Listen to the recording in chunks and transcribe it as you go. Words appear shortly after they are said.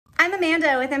I'm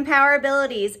Amanda with Empower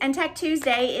Abilities, and Tech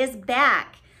Tuesday is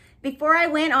back. Before I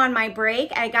went on my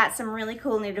break, I got some really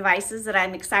cool new devices that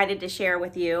I'm excited to share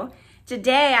with you.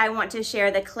 Today, I want to share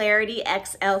the Clarity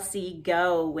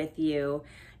XLCgo with you.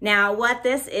 Now, what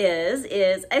this is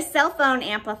a cell phone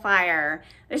amplifier.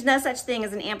 There's no such thing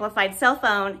as an amplified cell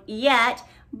phone yet,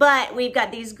 but we've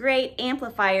got these great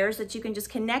amplifiers that you can just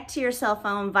connect to your cell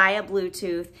phone via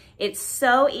Bluetooth. It's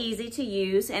so easy to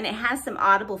use, and it has some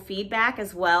audible feedback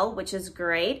as well, which is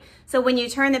great. So when you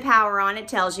turn the power on, it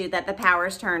tells you that the power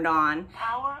is turned on.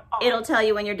 Power on. It'll tell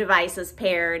you when your device is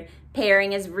paired.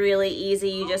 Pairing is really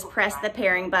easy. You just press the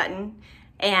pairing button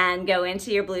and go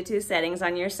into your Bluetooth settings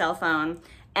on your cell phone.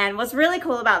 And what's really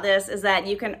cool about this is that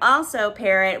you can also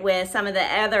pair it with some of the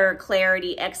other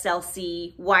Clarity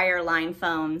XLC wireline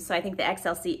phones. So I think the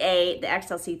XLC8, the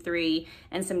XLC3,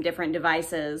 and some different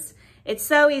devices. It's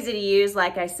so easy to use,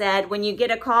 like I said. When you get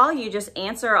a call, you just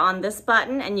answer on this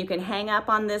button and you can hang up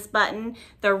on this button.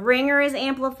 The ringer is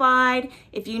amplified.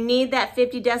 If you need that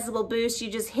 50 decibel boost, you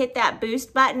just hit that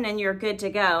boost button and you're good to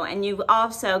go. And you've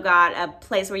also got a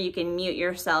place where you can mute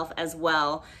yourself as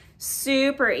well.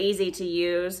 Super easy to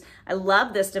use. I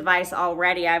love this device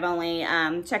already. I've only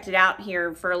checked it out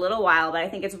here for a little while, but I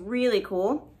think it's really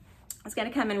cool. It's gonna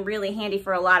come in really handy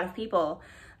for a lot of people.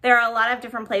 There are a lot of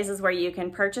different places where you can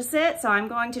purchase it, so I'm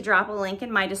going to drop a link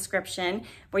in my description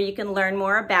where you can learn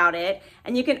more about it.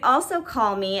 And you can also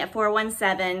call me at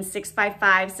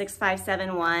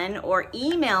 417-655-6571 or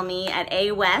email me at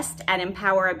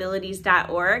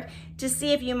awest@empowerabilities.org to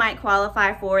see if you might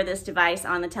qualify for this device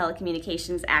on the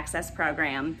Telecommunications Access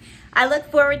Program. I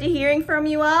look forward to hearing from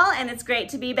you all, and it's great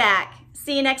to be back.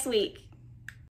 See you next week.